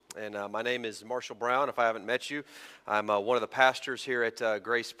And my name is Marshall Brown. If I haven't met you, I'm one of the pastors here at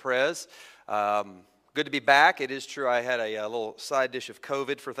Grace Pres. Good to be back. It is true I had a little side dish of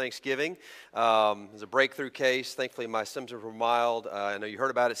COVID for Thanksgiving. It was a breakthrough case. Thankfully, my symptoms were mild. I know you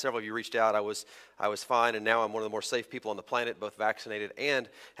heard about it. Several of you reached out. I was fine, and now I'm one of the more safe people on the planet, both vaccinated and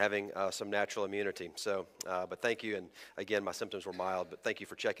having some natural immunity. So, but thank you. And again, my symptoms were mild, but thank you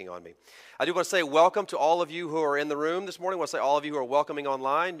for checking on me. I do want to say welcome to all of you who are in the room this morning. I want to say all of you who are welcoming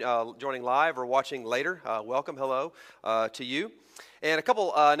online, joining live or watching later. Welcome, hello to you. And a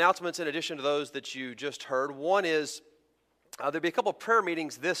couple announcements in addition to those that you just heard. One is there'll be a couple of prayer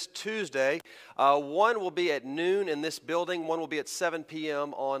meetings this Tuesday. One will be at noon in this building. One will be at 7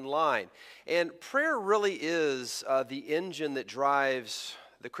 p.m. online. And prayer really is the engine that drives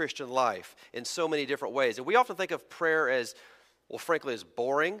the Christian life in so many different ways. And we often think of prayer as, well, frankly, as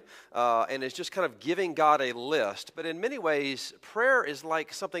boring, and it's just kind of giving God a list. But in many ways, prayer is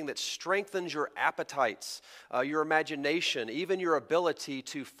like something that strengthens your appetites, your imagination, even your ability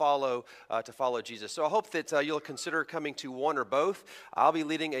to follow Jesus. So I hope that you'll consider coming to one or both. I'll be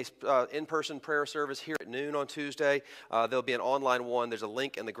leading a in-person prayer service here at noon on Tuesday. There'll be an online one. There's a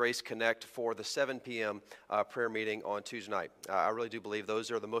link in the Grace Connect for the 7 p.m. Prayer meeting on Tuesday night. I really do believe those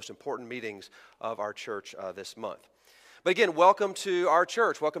are the most important meetings of our church this month. But again, welcome to our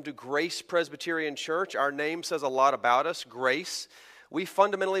church. Welcome to Grace Presbyterian Church. Our name says a lot about us, Grace. We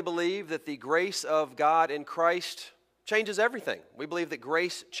fundamentally believe that the grace of God in Christ changes everything. We believe that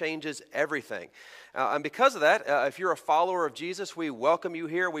grace changes everything. And because of that, if you're a follower of Jesus, we welcome you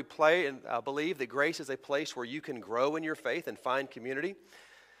here. We believe that grace is a place where you can grow in your faith and find community.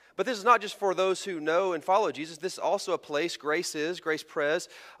 But this is not just for those who know and follow Jesus. This is also a place, Grace Pres,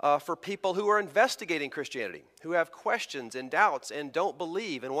 for people who are investigating Christianity, who have questions and doubts and don't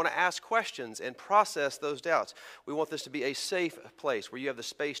believe and want to ask questions and process those doubts. We want this to be a safe place where you have the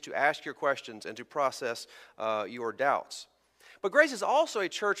space to ask your questions and to process your doubts. But Grace is also a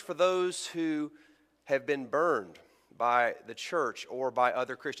church for those who have been burned by the church or by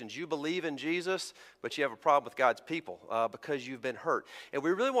other Christians. You believe in Jesus, but you have a problem with God's people because you've been hurt. And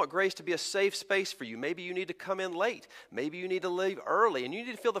we really want Grace to be a safe space for you. Maybe you need to come in late. Maybe you need to leave early, and you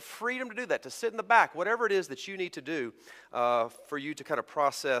need to feel the freedom to do that, to sit in the back, whatever it is that you need to do for you to kind of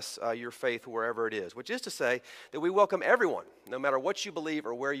process your faith wherever it is, which is to say that we welcome everyone, no matter what you believe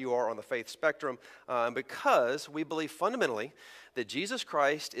or where you are on the faith spectrum, because we believe fundamentally that Jesus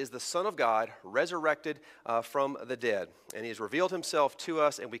Christ is the Son of God, resurrected from the dead. And He has revealed Himself to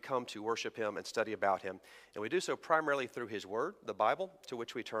us, and we come to worship Him and study about Him. And we do so primarily through His Word, the Bible, to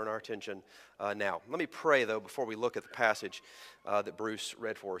which we turn our attention now. Let me pray, though, before we look at the passage that Bruce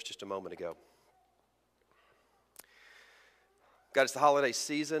read for us just a moment ago. God, it's the holiday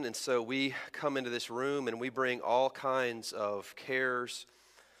season, and so we come into this room and we bring all kinds of cares,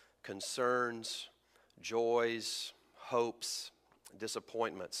 concerns, joys, hopes,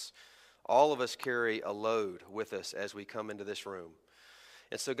 disappointments. All of us carry a load with us as we come into this room.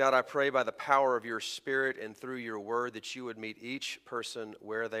 And so, God, I pray by the power of your Spirit and through your word that you would meet each person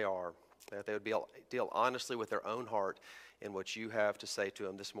where they are, that they would deal honestly with their own heart in what you have to say to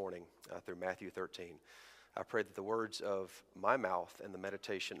them this morning through Matthew 13. I pray that the words of my mouth and the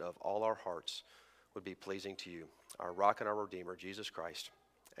meditation of all our hearts would be pleasing to you, our rock and our Redeemer, Jesus Christ.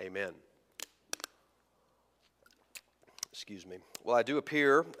 Amen. Excuse me. Well, I do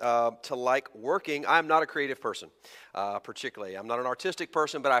appear to like working. I'm not a creative person, particularly. I'm not an artistic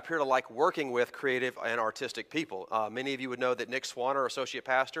person, but I appear to like working with creative and artistic people. Many of you would know that Nick Swan, our associate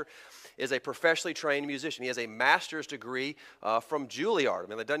pastor, is a professionally trained musician. He has a master's degree from Juilliard. I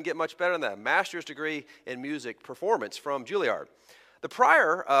mean, it doesn't get much better than that. A master's degree in music performance from Juilliard. The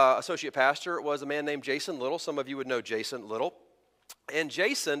prior associate pastor was a man named Jason Little. Some of you would know Jason Little. And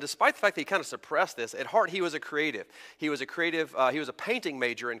Jason, despite the fact that he kind of suppressed this, at heart he was a creative. He was a painting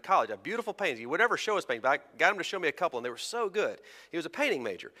major in college, a beautiful painting. He would never show us paintings, but I got him to show me a couple, and they were so good. He was a painting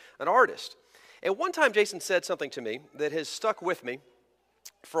major, an artist. And one time Jason said something to me that has stuck with me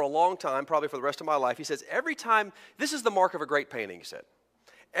for a long time, probably for the rest of my life. He says, every time, this is the mark of a great painting, he said.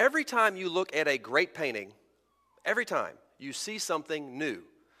 Every time you look at a great painting, every time you see something new,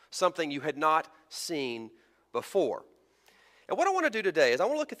 something you had not seen before. And what I want to do today is I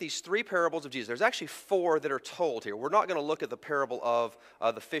want to look at these three parables of Jesus. There's actually four that are told here. We're not going to look at the parable of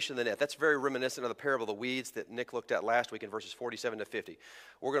the fish in the net. That's very reminiscent of the parable of the weeds that Nick looked at last week in verses 47 to 50.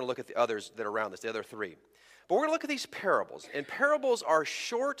 We're going to look at the others that are around this, the other three. But we're going to look at these parables. And parables are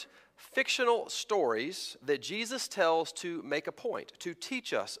short, fictional stories that Jesus tells to make a point, to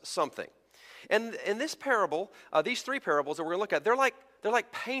teach us something. And in this parable, these three parables that we're going to look at, they're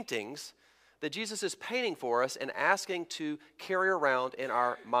like paintings that Jesus is painting for us and asking to carry around in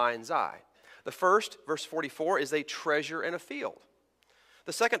our mind's eye. The first, verse 44, is a treasure in a field.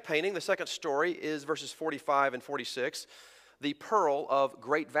 The second painting, the second story, is verses 45 and 46, the pearl of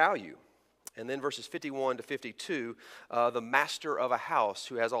great value. And then verses 51 to 52, the master of a house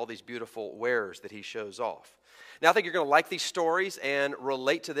who has all these beautiful wares that he shows off. Now, I think you're going to like these stories and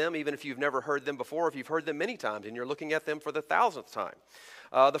relate to them, even if you've never heard them before, if you've heard them many times and you're looking at them for the 1,000th time.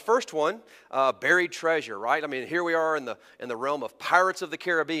 The first one, buried treasure, right? I mean, here we are in the realm of Pirates of the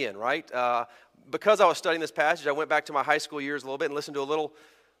Caribbean, right? Because I was studying this passage, I went back to my high school years a little bit and listened to a little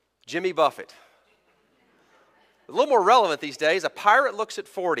Jimmy Buffett. A little more relevant these days. A pirate looks at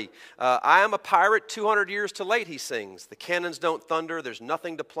 40. I am a pirate 200 years too late, he sings. The cannons don't thunder. There's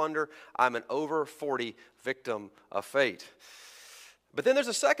nothing to plunder. I'm an over 40 victim of fate. But then there's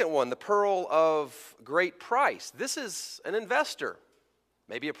a second one, the pearl of great price. This is an investor,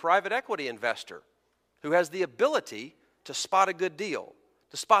 maybe a private equity investor, who has the ability to spot a good deal,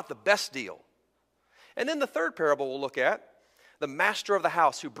 to spot the best deal. And then the third parable we'll look at, the master of the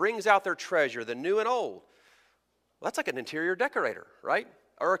house who brings out their treasure, the new and old. Well, that's like an interior decorator, right?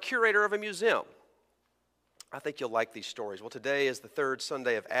 Or a curator of a museum. I think you'll like these stories. Well, today is the third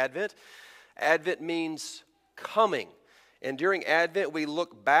Sunday of Advent. Advent means coming. And during Advent, we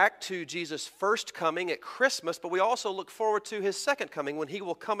look back to Jesus' first coming at Christmas, but we also look forward to his second coming when he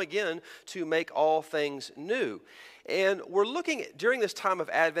will come again to make all things new. And we're looking during this time of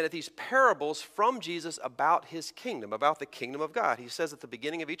Advent at these parables from Jesus about his kingdom, about the kingdom of God. He says at the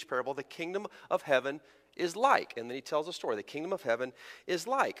beginning of each parable, the kingdom of heaven is like. And then he tells a story. The kingdom of heaven is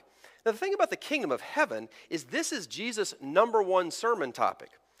like. Now, the thing about the kingdom of heaven is this is Jesus' number one sermon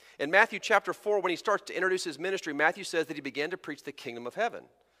topic. In Matthew chapter 4, when he starts to introduce his ministry, Matthew says that he began to preach the kingdom of heaven.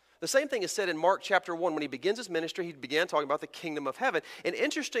 The same thing is said in Mark chapter 1. When he begins his ministry, he began talking about the kingdom of heaven. And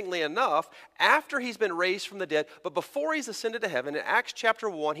interestingly enough, after he's been raised from the dead, but before he's ascended to heaven, in Acts chapter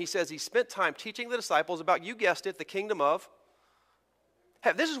 1, he says he spent time teaching the disciples about, you guessed it, the kingdom of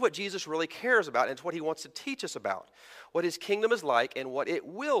heaven. This is what Jesus really cares about, and it's what he wants to teach us about, what his kingdom is like and what it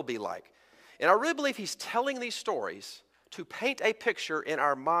will be like. And I really believe he's telling these stories to paint a picture in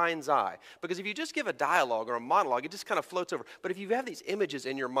our mind's eye. Because if you just give a dialogue or a monologue, it just kind of floats over. But if you have these images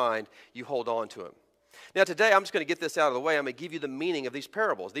in your mind, you hold on to them. Now today, I'm just going to get this out of the way. I'm going to give you the meaning of these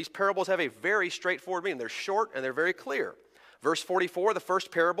parables. These parables have a very straightforward meaning. They're short and they're very clear. Verse 44, the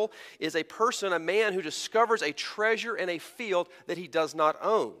first parable, is a person, a man who discovers a treasure in a field that he does not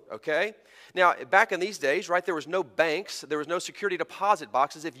own, okay? Now, back in these days, right, there was no banks, there was no security deposit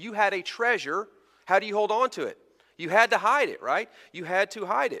boxes. If you had a treasure, how do you hold on to it? You had to hide it, right? You had to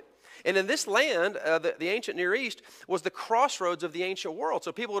hide it. And in this land, the ancient Near East was the crossroads of the ancient world.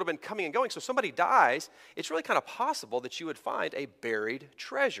 So people would have been coming and going. So if somebody dies, it's really kind of possible that you would find a buried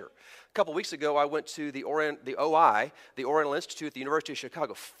treasure. A couple weeks ago, I went to the OI, the Oriental Institute at the University of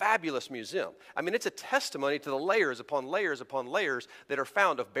Chicago. Fabulous museum. I mean, it's a testimony to the layers upon layers upon layers that are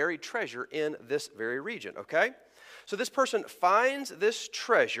found of buried treasure in this very region, okay? So this person finds this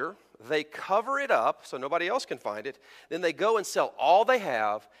treasure, they cover it up so nobody else can find it, then they go and sell all they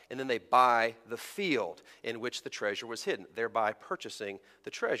have, and then they buy the field in which the treasure was hidden, thereby purchasing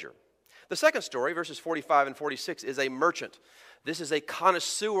the treasure. The second story, verses 45 and 46, is a merchant. This is a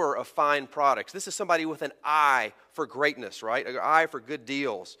connoisseur of fine products. This is somebody with an eye for greatness, right? An eye for good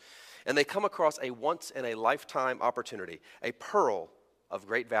deals. And they come across a once-in-a-lifetime opportunity, a pearl of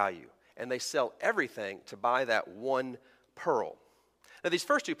great value. And they sell everything to buy that one pearl. Now, these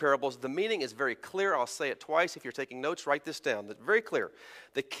first two parables, the meaning is very clear. I'll say it twice. If you're taking notes, write this down. It's very clear.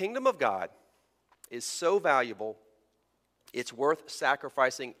 The kingdom of God is so valuable, it's worth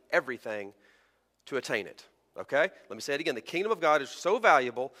sacrificing everything to attain it. Okay? Let me say it again. The kingdom of God is so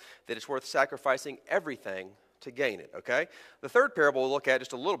valuable that it's worth sacrificing everything to gain it. Okay? The third parable we'll look at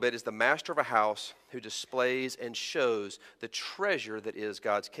just a little bit is the master of a house who displays and shows the treasure that is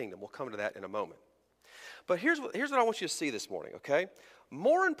God's kingdom. We'll come to that in a moment. But here's what I want you to see this morning, okay?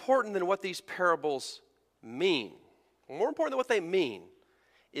 More important than what these parables mean, more important than what they mean,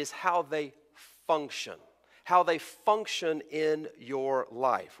 is how they function. How they function in your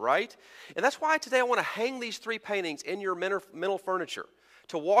life, right? And that's why today I want to hang these three paintings in your mental furniture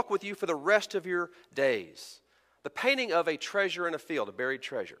to walk with you for the rest of your days. The painting of a treasure in a field, a buried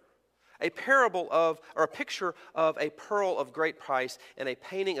treasure. A parable of, or a picture of a pearl of great price, and a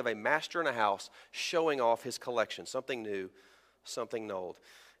painting of a master in a house showing off his collection, something new, something old.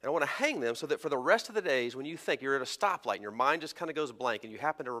 And I want to hang them so that for the rest of the days, when you think you're at a stoplight and your mind just kind of goes blank and you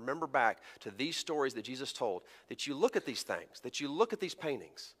happen to remember back to these stories that Jesus told, that you look at these things, that you look at these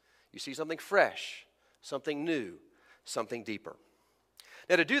paintings, you see something fresh, something new, something deeper.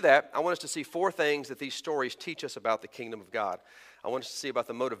 Now, to do that, I want us to see four things that these stories teach us about the kingdom of God. I want us to see about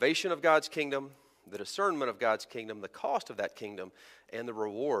the motivation of God's kingdom, the discernment of God's kingdom, the cost of that kingdom, and the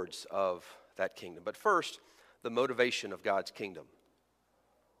rewards of that kingdom. But first, the motivation of God's kingdom.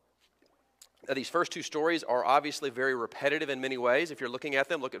 Now, these first two stories are obviously very repetitive in many ways. If you're looking at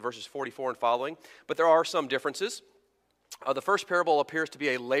them, look at verses 44 and following. But there are some differences. The first parable appears to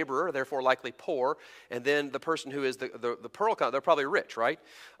be a laborer, therefore likely poor, and then the person who is the pearl counter, they're probably rich, right?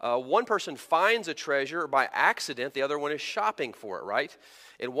 One person finds a treasure by accident, the other one is shopping for it, right?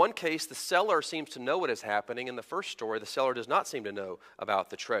 In one case, the seller seems to know what is happening. In the first story, the seller does not seem to know about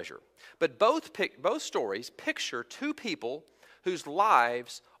the treasure. But both stories picture two people whose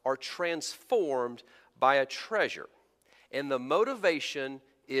lives are transformed by a treasure, and the motivation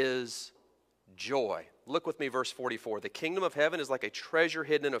is joy. Look with me, verse 44. The kingdom of heaven is like a treasure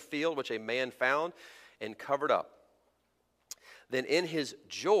hidden in a field which a man found and covered up. Then in his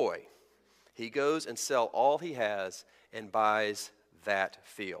joy, he goes and sells all he has and buys that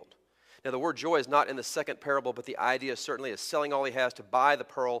field. Now, the word joy is not in the second parable, but the idea certainly is selling all he has to buy the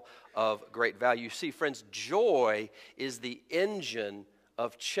pearl of great value. You see, friends, joy is the engine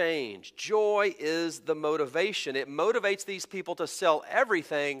of change. Joy is the motivation. It motivates these people to sell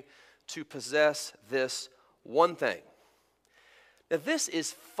everything to possess this one thing. Now, this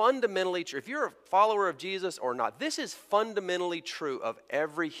is fundamentally true. If you're a follower of Jesus or not, this is fundamentally true of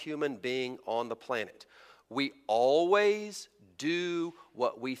every human being on the planet. We always do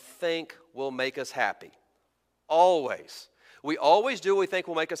what we think will make us happy. Always. We always do what we think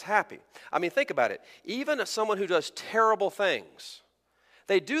will make us happy. I mean, think about it. Even someone who does terrible things,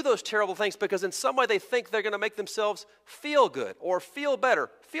 they do those terrible things because in some way they think they're going to make themselves feel good or feel better,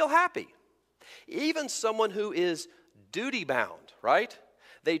 feel happy. Even someone who is duty-bound, right?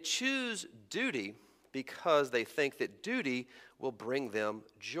 They choose duty because they think that duty will bring them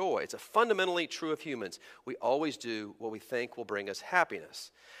joy. It's fundamentally true of humans. We always do what we think will bring us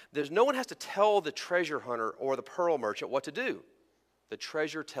happiness. No one has to tell the treasure hunter or the pearl merchant what to do. The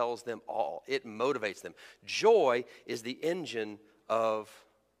treasure tells them all. It motivates them. Joy is the engine of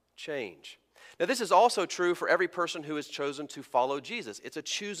change. Now, this is also true for every person who has chosen to follow Jesus. It's a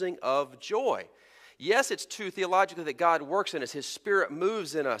choosing of joy. Yes, it's true theologically that God works in us. His Spirit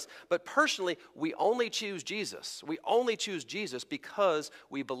moves in us. But personally, we only choose Jesus. We only choose Jesus because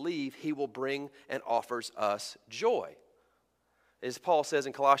we believe He will bring and offers us joy. As Paul says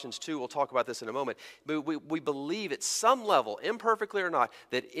in Colossians 2, we'll talk about this in a moment, but we believe at some level, imperfectly or not,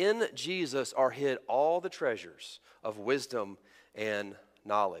 that in Jesus are hid all the treasures of wisdom and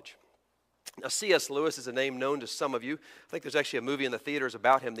knowledge. Now, C.S. Lewis is a name known to some of you. I think there's actually a movie in the theaters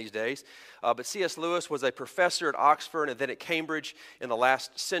about him these days. But C.S. Lewis was a professor at Oxford and then at Cambridge in the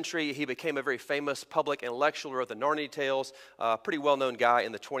last century. He became a very famous public intellectual, wrote the Narnia Tales, pretty well-known guy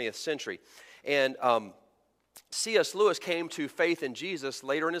in the 20th century. And C.S. Lewis came to faith in Jesus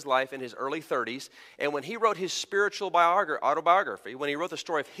later in his life, in his early 30s, and when he wrote his spiritual autobiography, when he wrote the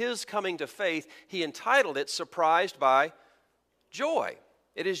story of his coming to faith, he entitled it Surprised by Joy.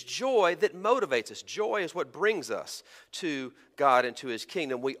 It is joy that motivates us. Joy is what brings us to God and to His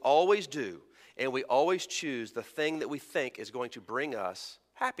kingdom. We always do, and we always choose the thing that we think is going to bring us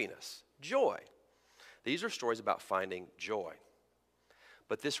happiness, joy. These are stories about finding joy.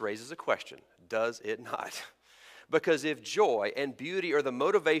 But this raises a question, does it not? Because if joy and beauty are the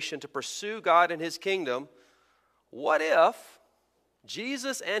motivation to pursue God and His kingdom, what if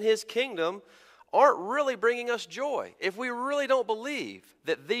Jesus and His kingdom aren't really bringing us joy? If we really don't believe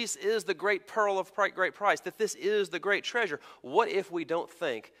that this is the great pearl of great price, that this is the great treasure, what if we don't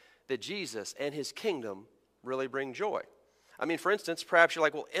think that Jesus and His kingdom really bring joy? I mean, for instance, perhaps you're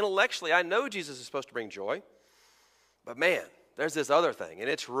like, well, intellectually, I know Jesus is supposed to bring joy, but man, there's this other thing, and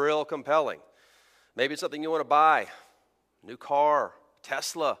it's real compelling. Maybe it's something you want to buy, a new car,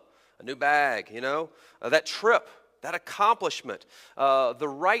 Tesla, a new bag, that trip, that accomplishment, the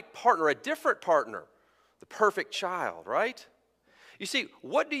right partner, a different partner, the perfect child, right? You see,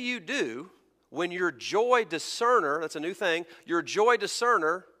 what do you do when your joy discerner, that's a new thing, your joy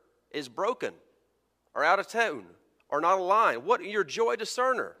discerner is broken or out of tune or not aligned? What your joy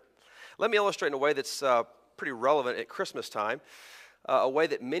discerner? Let me illustrate in a way that's pretty relevant at Christmas time, a way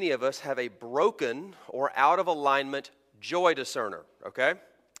that many of us have a broken or out of alignment joy discerner, okay?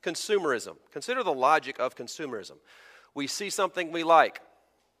 Consumerism. Consider the logic of consumerism. We see something we like,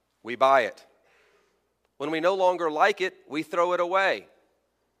 we buy it. When we no longer like it, we throw it away.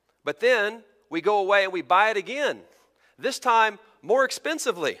 But then we go away and we buy it again, this time more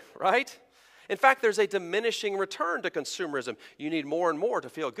expensively, right? In fact, there's a diminishing return to consumerism. You need more and more to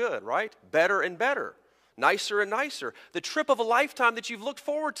feel good, right? Better and better. nicer and nicer. The trip of a lifetime that you've looked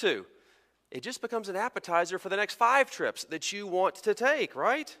forward to, it just becomes an appetizer for the next 5 trips that you want to take,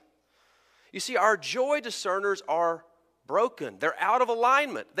 right? You see, our joy discerners are broken. They're out of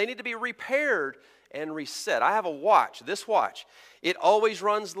alignment. They need to be repaired and reset. I have a watch, this watch. It always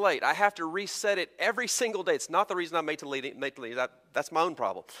runs late. I have to reset it every single day. It's not the reason I'm made to leave. That's my own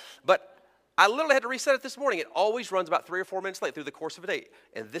problem. But I literally had to reset it this morning. It always runs about 3 or 4 minutes late through the course of a day.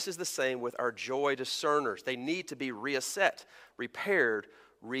 And this is the same with our joy discerners. They need to be reset, repaired,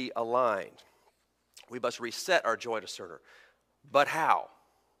 realigned. We must reset our joy discerner. But how?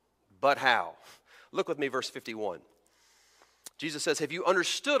 But how? Look with me, verse 51. Jesus says, have you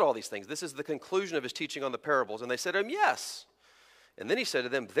understood all these things? This is the conclusion of his teaching on the parables. And they said to him, yes. And then he said to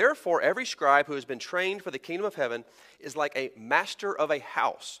them, therefore every scribe who has been trained for the kingdom of heaven is like a master of a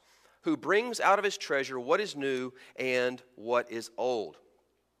house who brings out of his treasure what is new and what is old.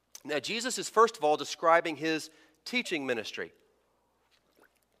 Now Jesus is first of all describing his teaching ministry.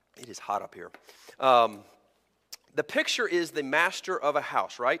 It is hot up here. The picture is the master of a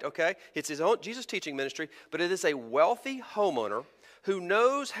house, right? Okay? It's his own Jesus' teaching ministry, but it is a wealthy homeowner who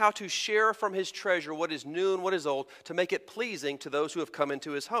knows how to share from his treasure what is new and what is old to make it pleasing to those who have come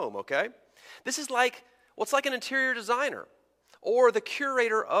into his home, okay? This is like, well, it's like an interior designer or the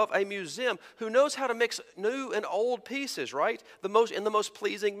curator of a museum who knows how to mix new and old pieces, right? In the most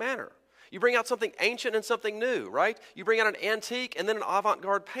pleasing manner. You bring out something ancient and something new, right? You bring out an antique and then an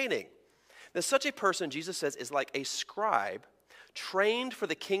avant-garde painting. Now, such a person, Jesus says, is like a scribe trained for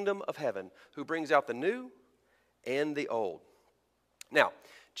the kingdom of heaven who brings out the new and the old. Now,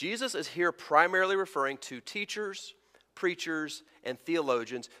 Jesus is here primarily referring to teachers, preachers, and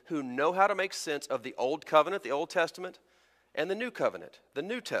theologians who know how to make sense of the Old Covenant, the Old Testament, and the New Covenant, the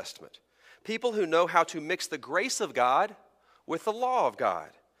New Testament. People who know how to mix the grace of God with the law of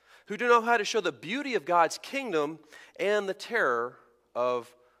God, who do know how to show the beauty of God's kingdom and the terror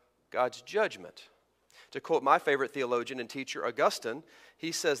of God's judgment. To quote my favorite theologian and teacher, Augustine,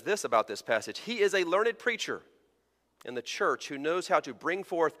 he says this about this passage. He is a learned preacher in the church who knows how to bring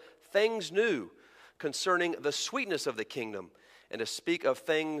forth things new concerning the sweetness of the kingdom and to speak of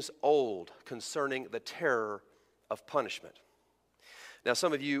things old concerning the terror of punishment. Now,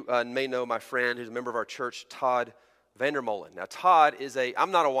 some of you may know my friend who's a member of our church, Todd Vandermolen. Now, Todd is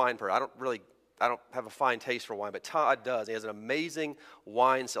I'm not a wine person. I don't have a fine taste for wine, but Todd does. He has an amazing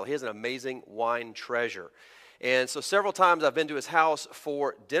wine cellar. He has an amazing wine treasure. And so several times I've been to his house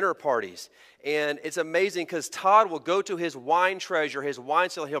for dinner parties. And it's amazing because Todd will go to his wine treasure, his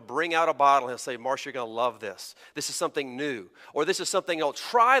wine cellar. He'll bring out a bottle. He'll say, Marcia, you're going to love this. This is something new. Or this is something else.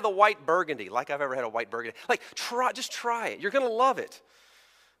 Try the white burgundy. Like I've ever had a white burgundy. Just try it. You're going to love it.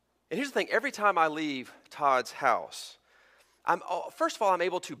 And here's the thing. Every time I leave Todd's house, first of all, I'm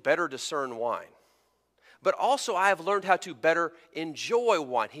able to better discern wine. But also I have learned how to better enjoy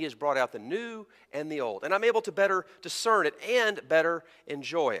wine. He has brought out the new and the old. And I'm able to better discern it and better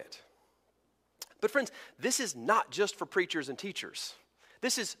enjoy it. But friends, this is not just for preachers and teachers.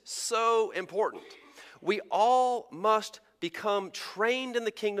 This is so important. We all must become trained in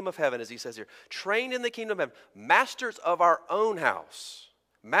the kingdom of heaven, as he says here. Trained in the kingdom of heaven. Masters of our own house.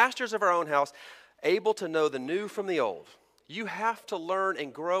 Masters of our own house, able to know the new from the old. You have to learn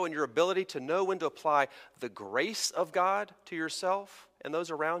and grow in your ability to know when to apply the grace of God to yourself and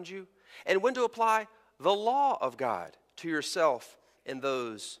those around you, and when to apply the law of God to yourself and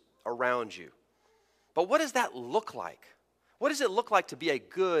those around you. But what does that look like? What does it look like to be a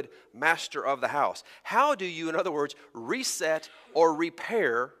good master of the house? How do you, in other words, reset or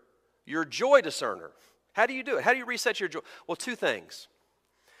repair your joy discerner? How do you do it? How do you reset your joy? Well, 2 things.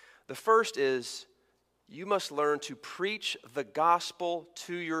 The first is you must learn to preach the gospel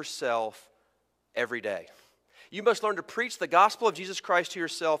to yourself every day. You must learn to preach the gospel of Jesus Christ to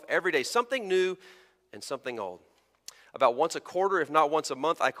yourself every day, something new and something old. About once a quarter, if not once a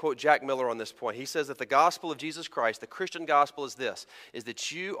month, I quote Jack Miller on this point. He says that the gospel of Jesus Christ, the Christian gospel is this, is that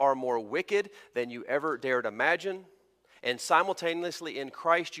you are more wicked than you ever dared imagine, and simultaneously in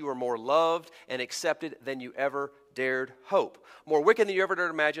Christ you are more loved and accepted than you ever dared hope. More wicked than you ever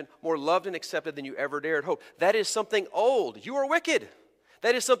dared imagine, more loved and accepted than you ever dared hope. That is something old. You are wicked.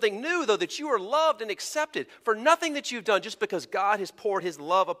 That is something new, though, that you are loved and accepted for nothing that you've done, just because God has poured his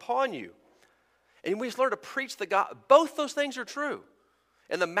love upon you. And we just learn to preach the God. Both those things are true.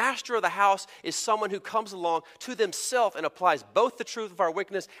 And the master of the house is someone who comes along to themselves and applies both the truth of our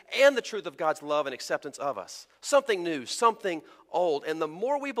wickedness and the truth of God's love and acceptance of us. Something new, something old. And the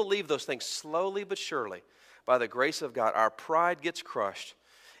more we believe those things, slowly but surely, by the grace of God, our pride gets crushed,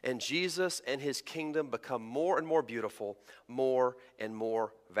 and Jesus and his kingdom become more and more beautiful, more and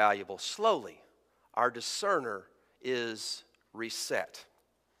more valuable. Slowly, our discerner is reset.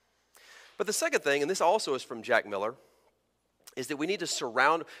 But the second thing, and this also is from Jack Miller, is that we need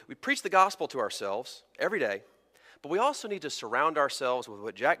to we preach the gospel to ourselves every day, but we also need to surround ourselves with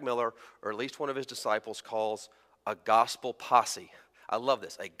what Jack Miller, or at least one of his disciples, calls a gospel posse. I love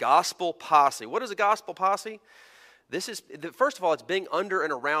this, a gospel posse. What is a gospel posse? First of all, it's being under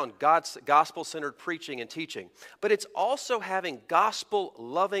and around God's gospel-centered preaching and teaching, but it's also having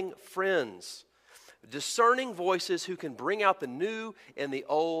gospel-loving friends, discerning voices who can bring out the new and the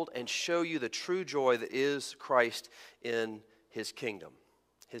old and show you the true joy that is Christ in His kingdom.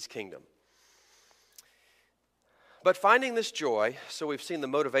 His kingdom. But finding this joy, so we've seen the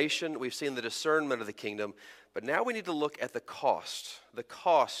motivation, we've seen the discernment of the kingdom, but now we need to look at the cost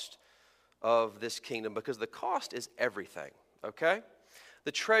of this kingdom, because the cost is everything, okay?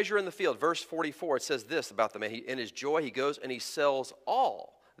 The treasure in the field, verse 44, it says this about the man. In his joy, he goes and he sells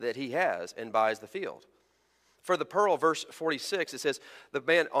all that he has and buys the field. For the pearl, verse 46, it says, the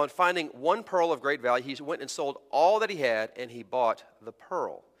man, on finding one pearl of great value, he went and sold all that he had, and he bought the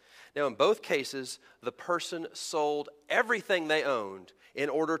pearl. Now, in both cases, the person sold everything they owned in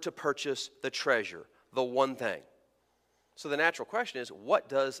order to purchase the treasure, the one thing. So the natural question is, what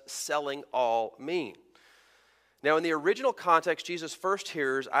does selling all mean? Now, in the original context, Jesus' first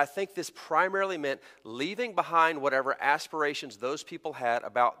hearers, I think this primarily meant leaving behind whatever aspirations those people had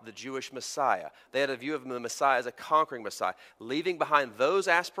about the Jewish Messiah. They had a view of the Messiah as a conquering Messiah, leaving behind those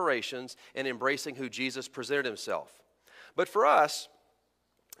aspirations and embracing who Jesus presented himself. But for us,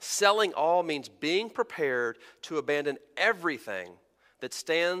 selling all means being prepared to abandon everything that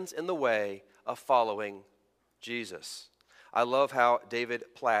stands in the way of following Jesus. I love how David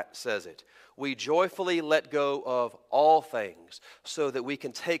Platt says it. We joyfully let go of all things so that we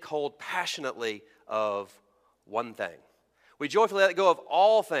can take hold passionately of one thing. We joyfully let go of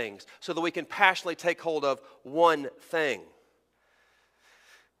all things so that we can passionately take hold of one thing.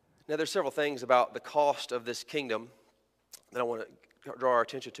 Now, there's several things about the cost of this kingdom that I want to draw our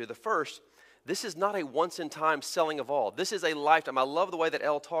attention to. The first, this is not a once-in-time selling of all. This is a lifetime. I love the way that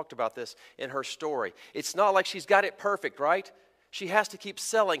Elle talked about this in her story. It's not like she's got it perfect, right? She has to keep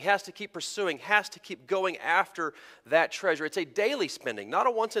selling, has to keep pursuing, has to keep going after that treasure. It's a daily spending, not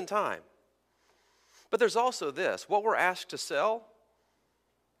a once-in-time. But there's also this. What we're asked to sell,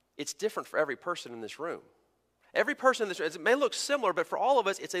 it's different for every person in this room. Every person in this room, it may look similar, but for all of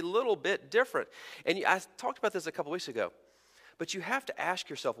us, it's a little bit different. And I talked about this a couple weeks ago. But you have to ask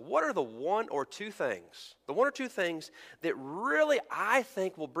yourself, what are the one or two things that really I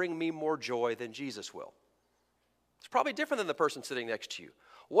think will bring me more joy than Jesus will? It's probably different than the person sitting next to you.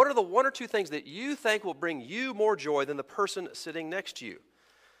 What are the one or two things that you think will bring you more joy than the person sitting next to you?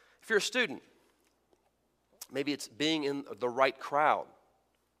 If you're a student, maybe it's being in the right crowd,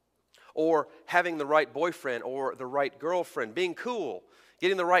 or having the right boyfriend or the right girlfriend, being cool,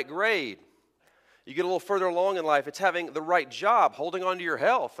 getting the right grade. You get a little further along in life, it's having the right job, holding on to your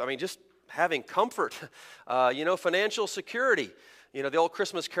health. I mean, just having comfort, financial security. You know, the old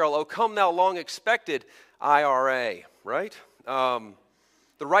Christmas carol, "Oh, come thou long expected IRA," right? The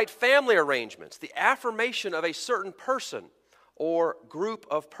right family arrangements, the affirmation of a certain person or group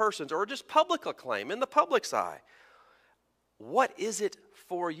of persons, or just public acclaim in the public's eye. What is it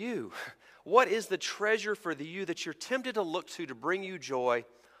for you? What is the treasure for you that you're tempted to look to bring you joy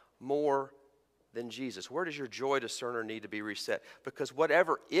more than Jesus? Where does your joy discerner need to be reset? Because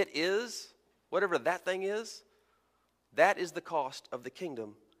whatever it is, whatever that thing is, that is the cost of the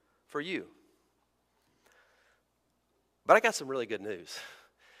kingdom for you. But I got some really good news.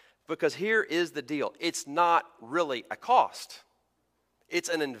 Because here is the deal. It's not really a cost. It's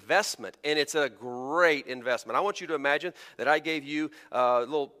an investment, and it's a great investment. I want you to imagine that I gave you a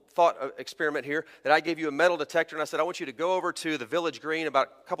little thought experiment here, that I gave you a metal detector, and I said, I want you to go over to the Village Green, about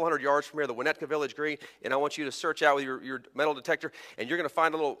a couple hundred yards from here, the Winnetka Village Green, and I want you to search out with your metal detector, and you're going to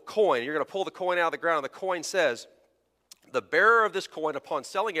find a little coin. You're going to pull the coin out of the ground, and the coin says, the bearer of this coin, upon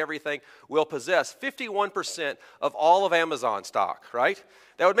selling everything, will possess 51% of all of Amazon stock, right?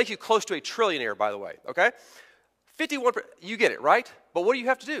 That would make you close to a trillionaire, by the way, okay? 51%, you get it, right? But what do you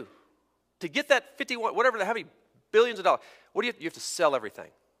have to do? To get that 51, whatever, how many billions of dollars, what do you have to sell everything.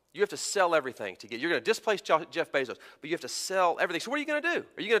 You have to sell everything to get. You're going to displace Jeff Bezos, but you have to sell everything. So what are you going to do?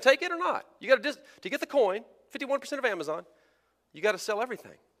 Are you going to take it or not? You got to get the coin, 51% of Amazon. You got to sell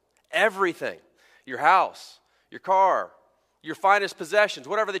everything, everything. Your house, your car, your finest possessions,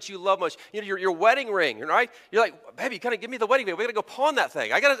 whatever that you love most. You know, your wedding ring, right? You're like, baby, kind of give me the wedding ring. We got to go pawn that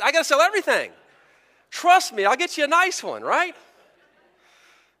thing. I got to sell everything. Trust me, I'll get you a nice one, right?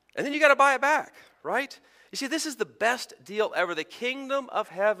 And then you got to buy it back, right? You see, this is the best deal ever. The kingdom of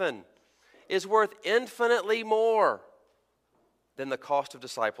heaven is worth infinitely more than the cost of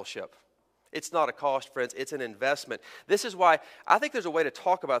discipleship. It's not a cost, friends. It's an investment. This is why I think there's a way to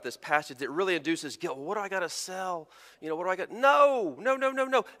talk about this passage that really induces guilt. What do I got to sell? What do I got? No.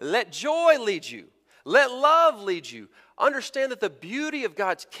 Let joy lead you. Let love lead you. Understand that the beauty of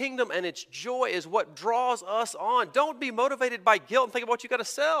God's kingdom and its joy is what draws us on. Don't be motivated by guilt and think about what you got to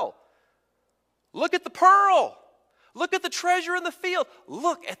sell. Look at the pearl. Look at the treasure in the field.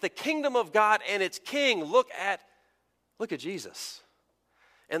 Look at the kingdom of God and its king. Look at Jesus.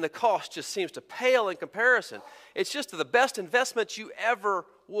 And the cost just seems to pale in comparison. It's just the best investment you ever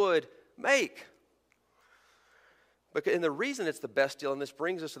would make. And the reason it's the best deal, and this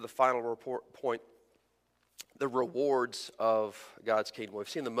brings us to the final point, the rewards of God's kingdom. We've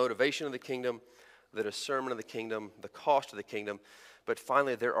seen the motivation of the kingdom, the discernment of the kingdom, the cost of the kingdom, but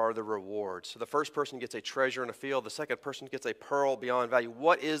finally there are the rewards. So the first person gets a treasure in a field. The second person gets a pearl beyond value.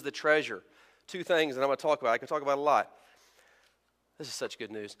 What is the treasure? Two things that I'm going to talk about. I can talk about a lot. This is such good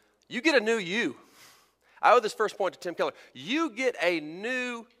news. You get a new you. I owe this first point to Tim Keller. You get a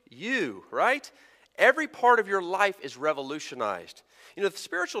new you, right? Every part of your life is revolutionized. The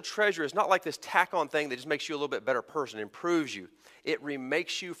spiritual treasure is not like this tack-on thing that just makes you a little bit better person, improves you. It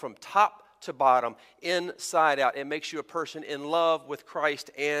remakes you from top to bottom, inside out. It makes you a person in love with Christ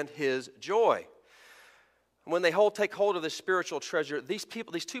and His joy. When they take hold of this spiritual treasure, these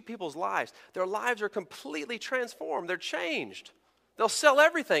two people's lives, their lives are completely transformed. They're changed. They'll sell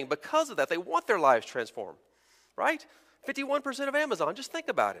everything because of that. They want their lives transformed, right? 51% of Amazon, just think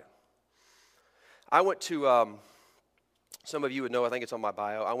about it. I went to, some of you would know, I think it's on my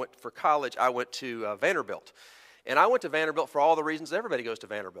bio, for college, I went to Vanderbilt. And I went to Vanderbilt for all the reasons everybody goes to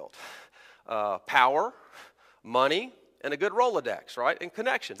Vanderbilt. Power, money, and a good Rolodex, right? And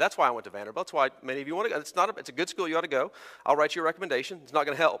connections. That's why I went to Vanderbilt. That's why many of you want to go. It's a good school. You ought to go. I'll write you a recommendation. It's not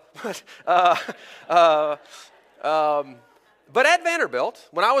going to help. But at Vanderbilt,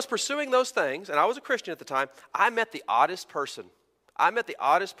 when I was pursuing those things, and I was a Christian at the time, I met the oddest person.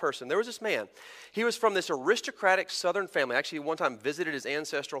 There was this man. He was from this aristocratic Southern family. Actually, one time visited his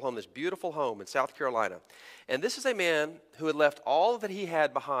ancestral home, this beautiful home in South Carolina. And this is a man who had left all that he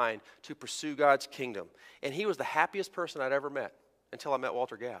had behind to pursue God's kingdom. And he was the happiest person I'd ever met until I met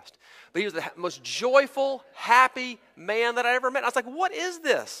Walter Gast. But he was the most joyful, happy man that I ever met. I was like, what is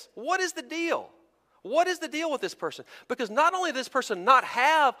this? What is the deal? What is the deal with this person? Because not only did this person not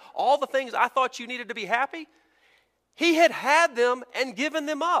have all the things I thought you needed to be happy, he had them and given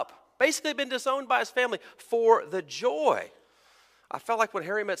them up. Basically been disowned by his family for the joy. I felt like when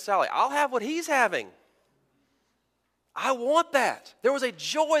Harry met Sally, I'll have what he's having. I want that. There was a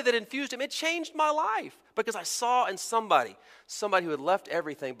joy that infused him. It changed my life because I saw in somebody who had left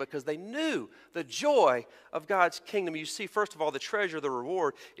everything because they knew the joy of God's kingdom. You see, first of all, the treasure, the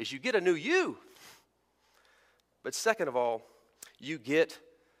reward is you get a new you. But second of all, you get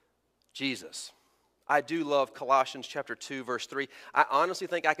Jesus. I do love Colossians chapter 2, verse 3. I honestly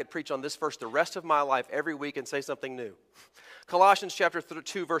think I could preach on this verse the rest of my life every week and say something new. Colossians chapter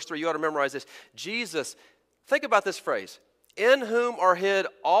 2, verse 3, you ought to memorize this. Jesus, think about this phrase, in whom are hid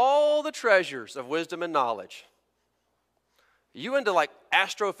all the treasures of wisdom and knowledge. Are you into like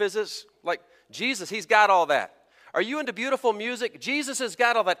astrophysics? Like Jesus, he's got all that. Are you into beautiful music? Jesus has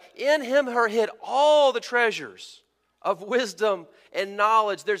got all that. In him are hid all the treasures of wisdom and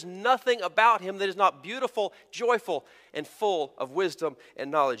knowledge. There's nothing about him that is not beautiful, joyful, and full of wisdom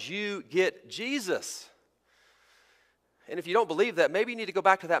and knowledge. You get Jesus. And if you don't believe that, maybe you need to go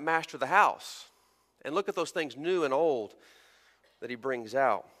back to that master of the house and look at those things new and old that he brings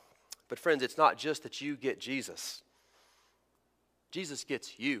out. But friends, it's not just that you get Jesus. Jesus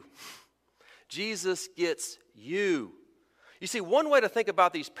gets you. Jesus gets you. You see, one way to think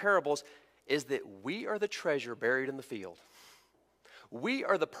about these parables is that we are the treasure buried in the field. We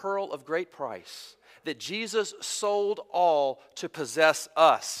are the pearl of great price that Jesus sold all to possess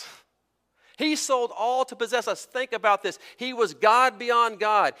us. He sold all to possess us. Think about this. He was God beyond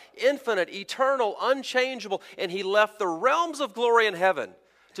God, infinite, eternal, unchangeable, and he left the realms of glory in heaven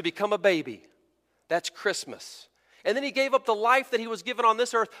to become a baby. That's Christmas. And then he gave up the life that he was given on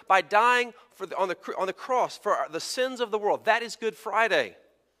this earth by dying on the cross for the sins of the world. That is Good Friday.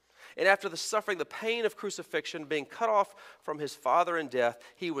 And after the suffering, the pain of crucifixion, being cut off from his Father in death,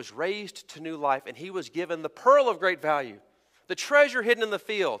 he was raised to new life, and he was given the pearl of great value, the treasure hidden in the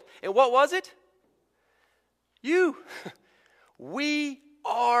field. And what was it? You. We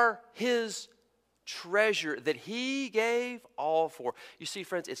are his treasure that he gave all for. You see,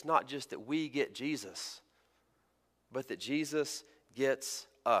 friends, it's not just that we get Jesus, but that Jesus gets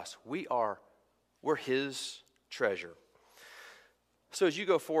us. We're his treasure. So as you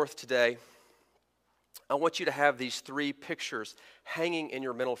go forth today, I want you to have these three pictures hanging in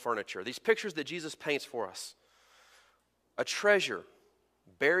your mental furniture. These pictures that Jesus paints for us. A treasure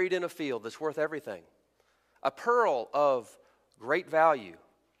buried in a field that's worth everything. A pearl of great value.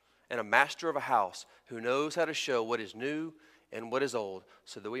 And a master of a house who knows how to show what is new and what is old,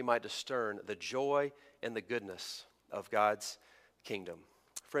 so that we might discern the joy and the goodness of God's kingdom.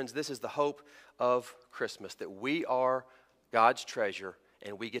 Friends, this is the hope of Christmas, that we are God's treasure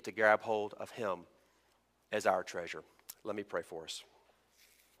and we get to grab hold of Him as our treasure. Let me pray for us.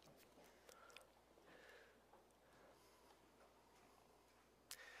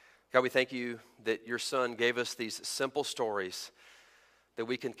 God, we thank you that your Son gave us these simple stories that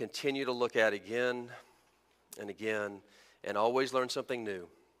we can continue to look at again and again and always learn something new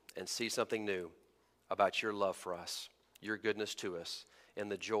and see something new about your love for us, your goodness to us,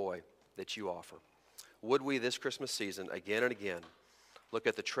 and the joy that you offer. Would we this Christmas season, again and again, look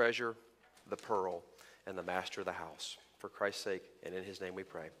at the treasure, the pearl, and the master of the house. For Christ's sake, and in His name we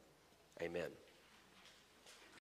pray. Amen.